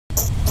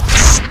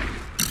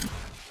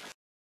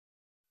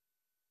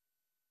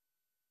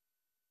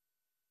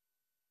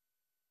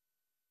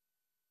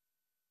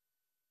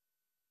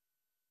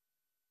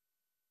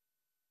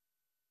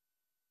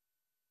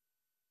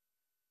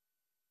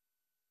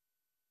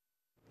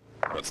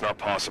That's not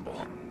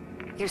possible.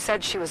 You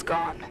said she was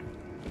gone.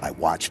 I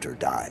watched her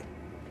die.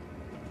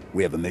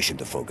 We have a mission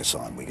to focus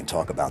on. We can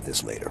talk about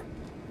this later.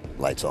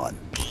 Lights on.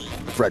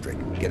 Frederick,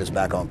 get us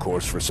back on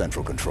course for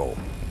Central Control.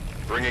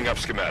 Bringing up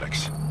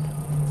schematics.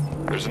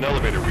 There's an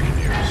elevator we can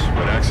use,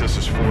 but access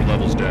is 4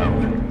 levels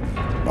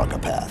down. Mark a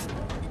path.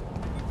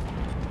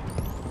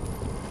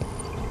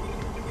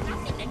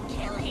 Nothing to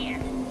kill here.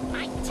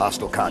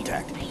 Hostile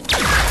contact. Roll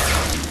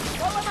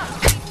him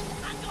up.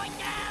 I'm going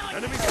down.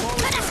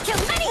 Let us kill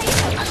many people.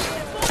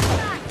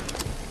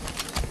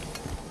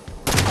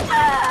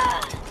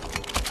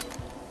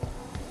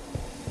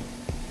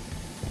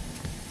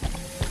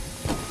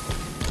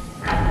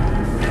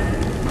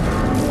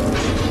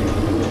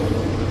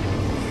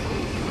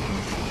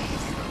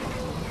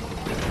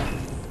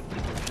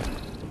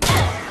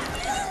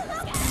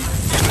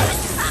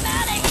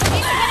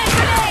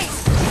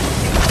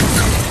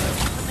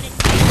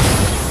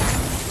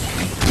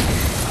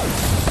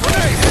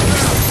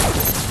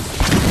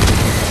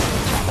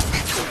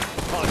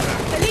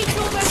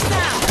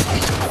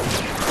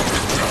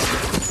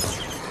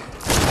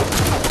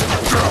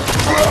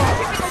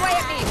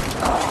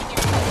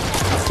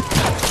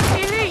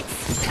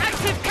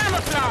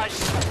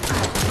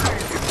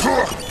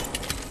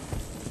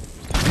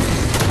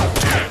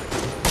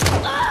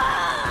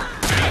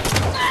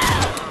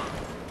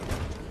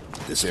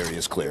 This area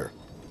is clear.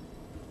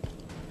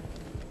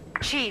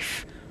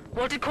 Chief,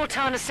 what did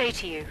Cortana say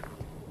to you?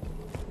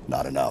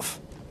 Not enough.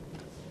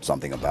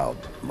 Something about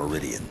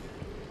Meridian.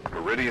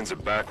 Meridian's a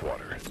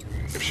backwater.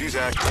 If she's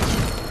active,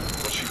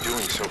 what's she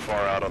doing so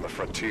far out on the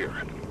frontier?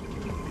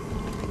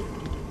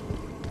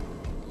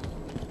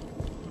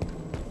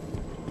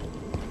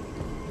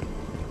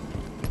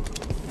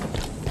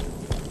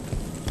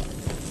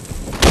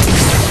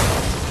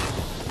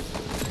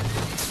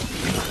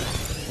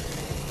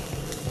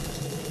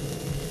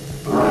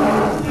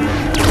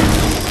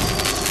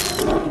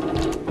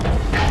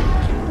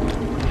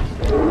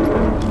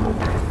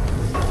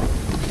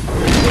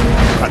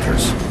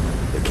 Hunters.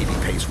 They're keeping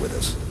pace with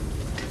us.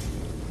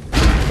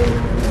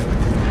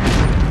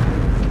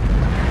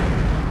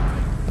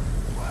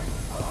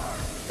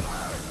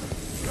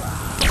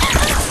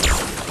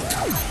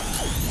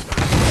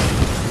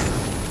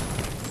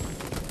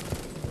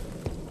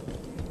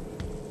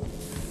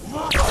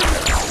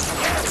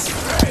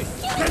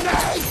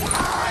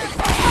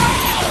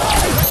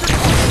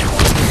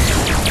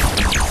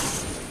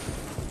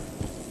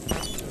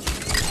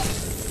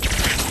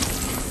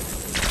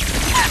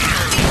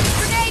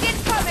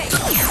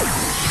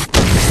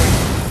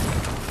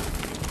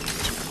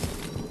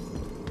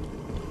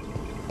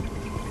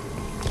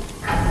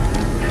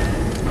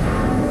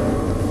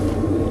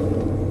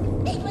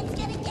 Big one's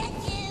gonna get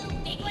you.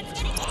 Big one's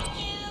gonna get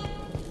you.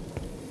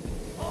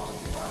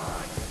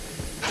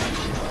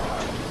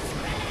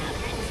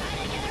 Spread out and try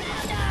to get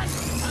around us.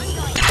 I'm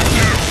going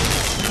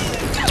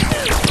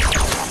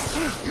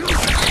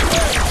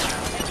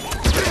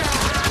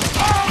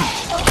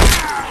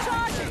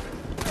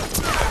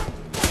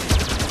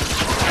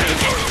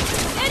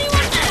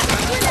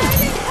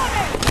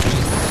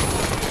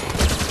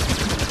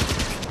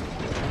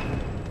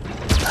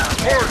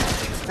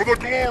For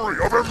the glory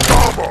of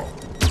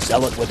Mdama!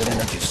 Zealot with an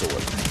energy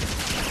sword.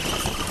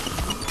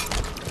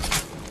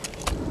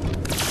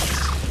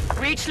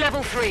 Reach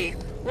level 3.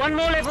 One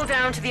more level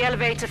down to the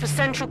elevator for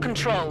Central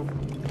Control.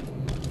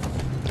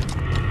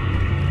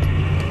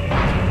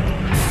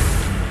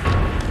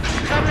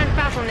 Covenant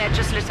BattleNet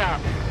just lit up.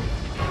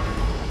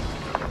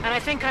 And I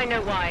think I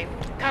know why.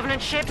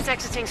 Covenant ships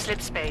exiting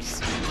slip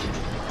space.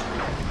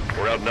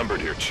 We're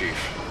outnumbered here, Chief.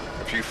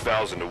 A few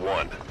thousand to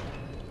 1.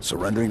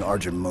 Surrendering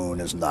Argent Moon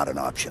is not an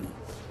option.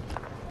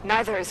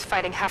 Neither is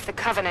fighting half the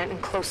Covenant in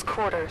close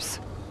quarters.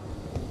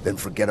 Then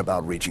forget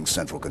about reaching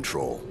Central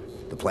Control.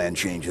 The plan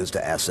changes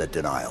to asset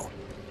denial.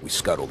 We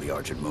scuttle the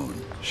Argent Moon.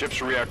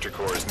 Ship's reactor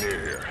core is near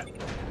here.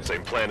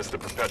 Same plan as the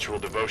Perpetual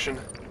Devotion?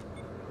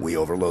 We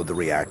overload the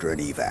reactor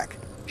and evac.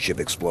 Ship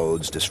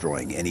explodes,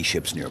 destroying any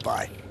ships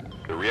nearby.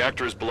 The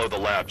reactor is below the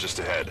lab just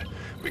ahead.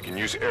 We can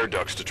use air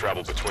ducts to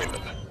travel between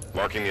them.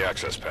 Marking the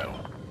access panel.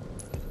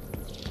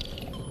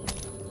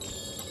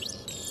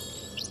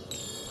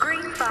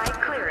 Green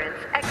 5 clearance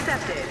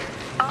accepted.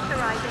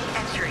 Authorizing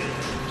entry.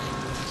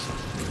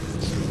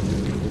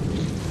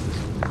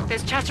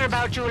 There's chatter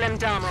about Jul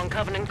Mdama on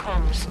Covenant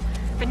comms.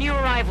 The new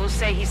arrivals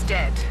say he's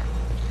dead.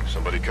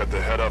 Somebody cut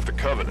the head off the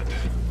Covenant.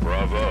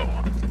 Bravo.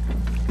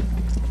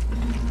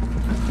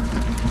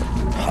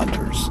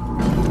 Hunters.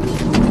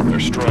 They're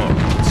strong,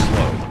 but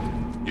slow.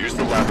 Use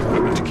the lab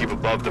equipment to keep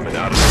above them and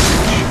out of their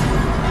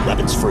reach.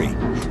 Weapons free.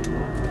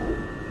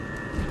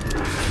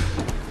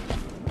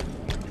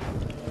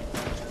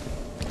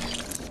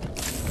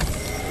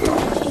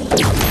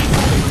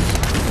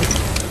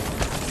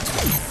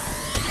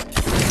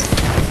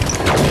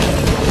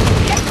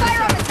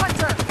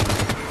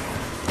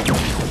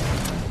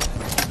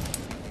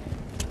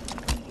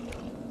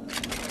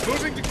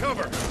 Moving to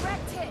cover.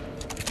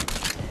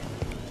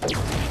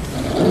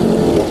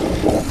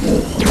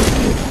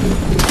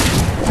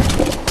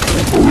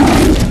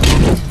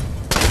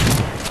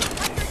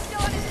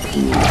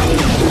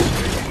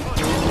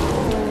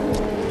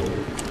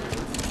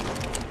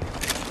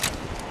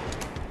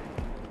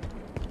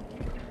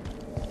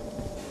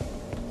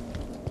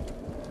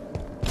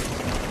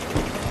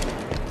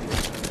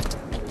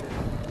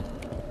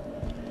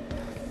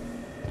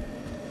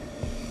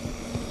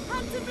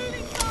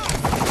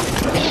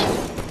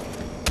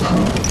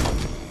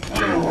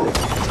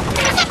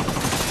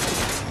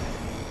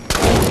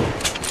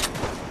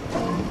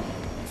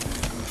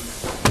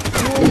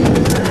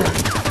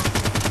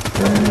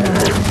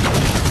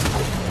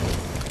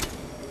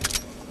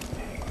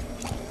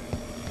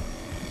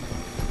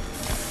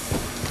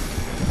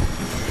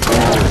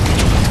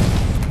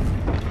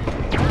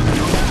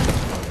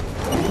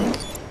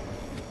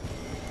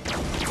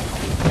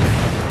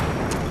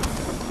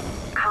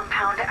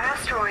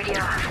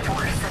 Area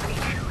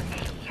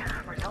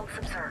 472A. Results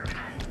observed.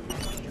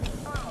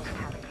 Almost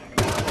have it.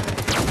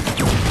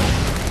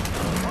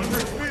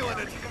 Hunter's feeling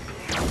it.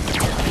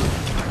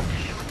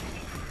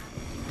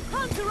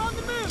 Hunter on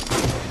the move!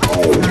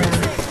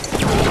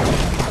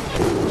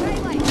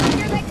 Trailway,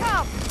 here they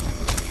come!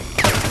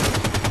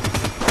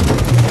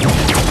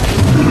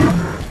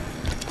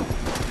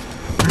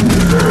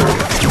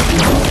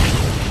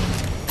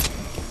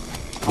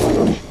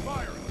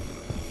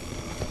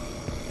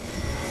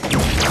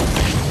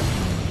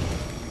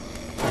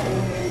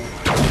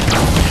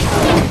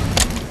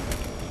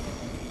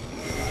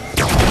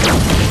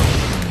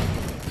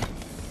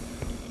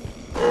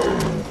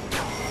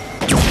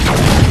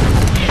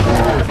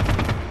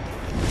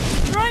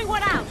 Throwing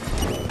one out!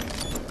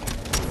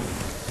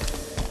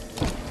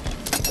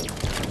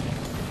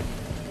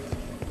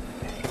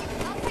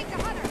 I'll take the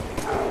hunter!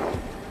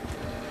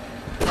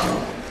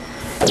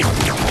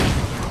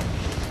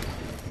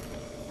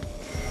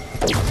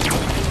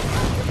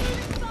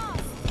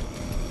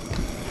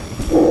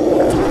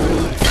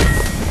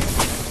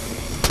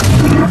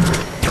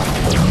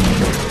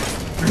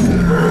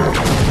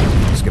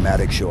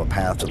 Schematics show a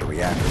path to the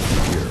reactor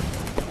from here.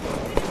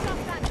 Stop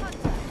that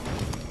hunter!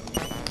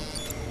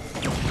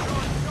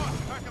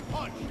 Pack a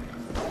punch.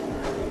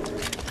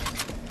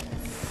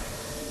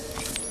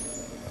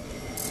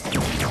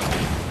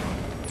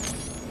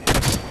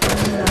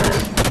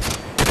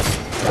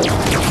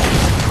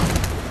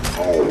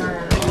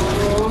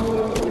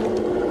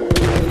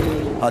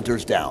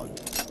 Hunter's down.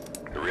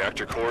 The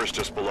reactor core is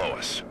just below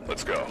us.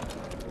 Let's go.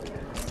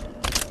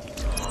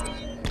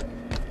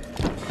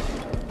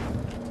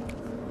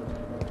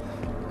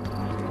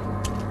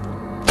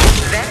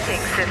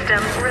 Venting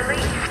system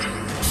released.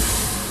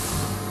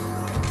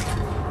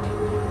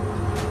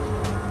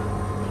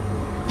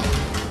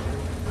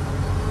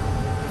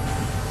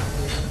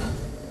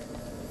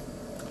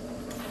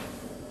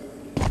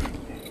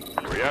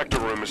 Reactor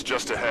room is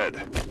just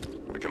ahead.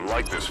 We can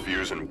light this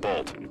fuse and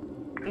bolt.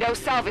 No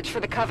salvage for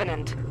the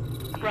Covenant.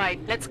 Right,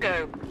 let's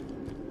go.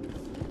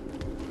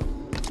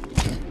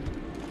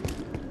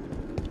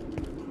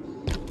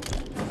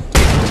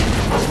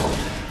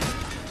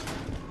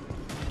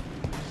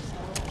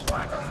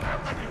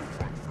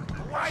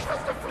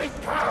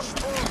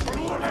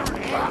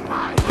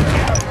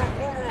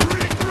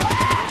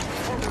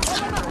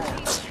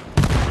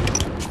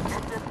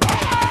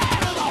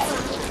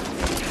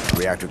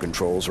 Reactor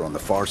controls are on the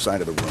far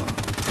side of the room.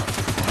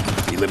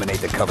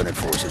 Eliminate the Covenant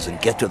forces and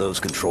get to those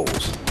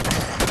controls.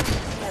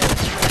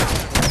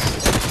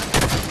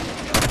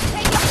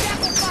 Take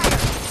example fire!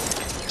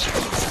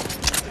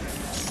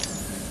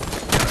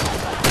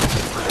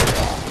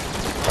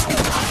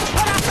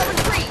 Put out the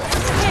retreat!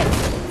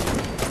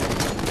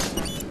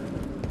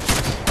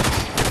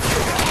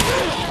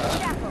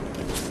 Jackal!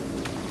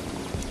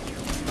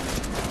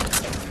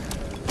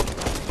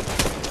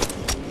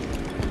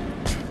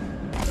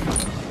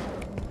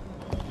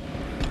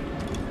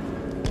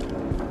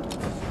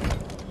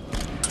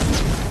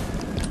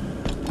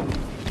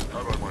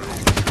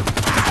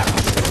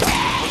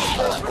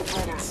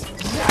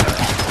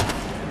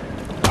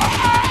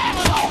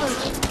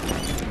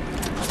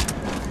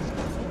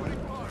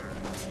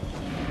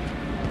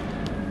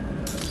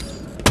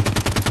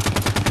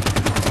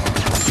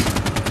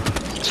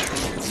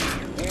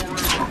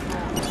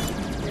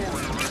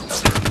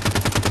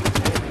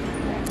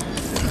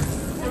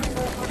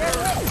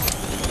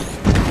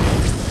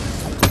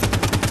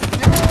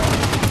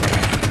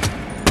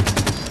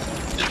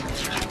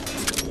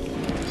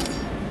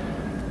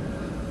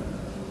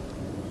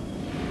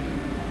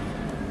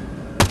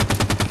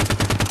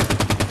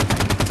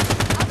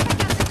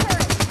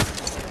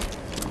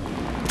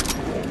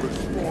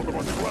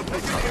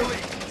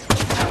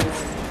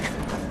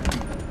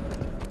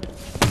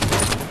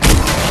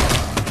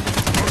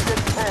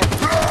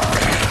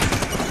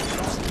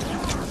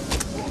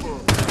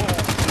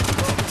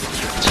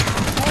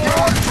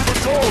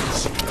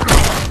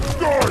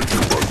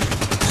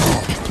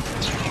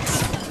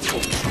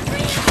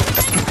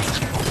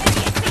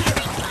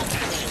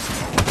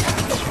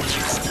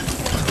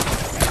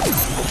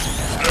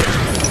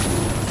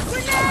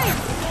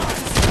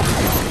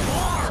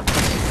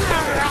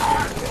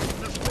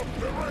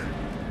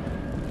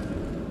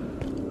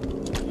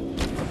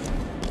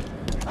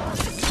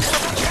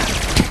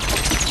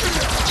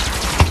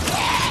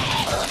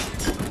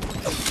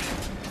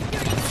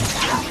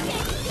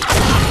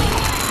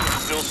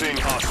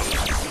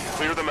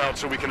 out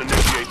so we can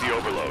initiate the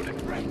overload.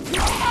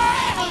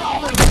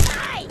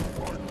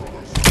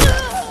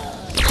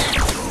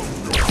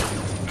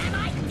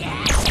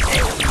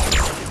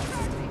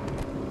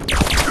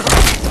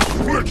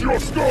 Split your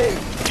skull!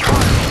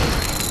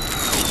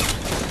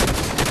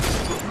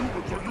 The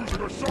humans are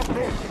using a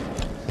shotgun!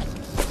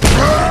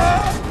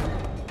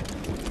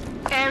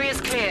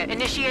 Area's clear.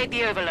 Initiate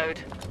the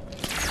overload.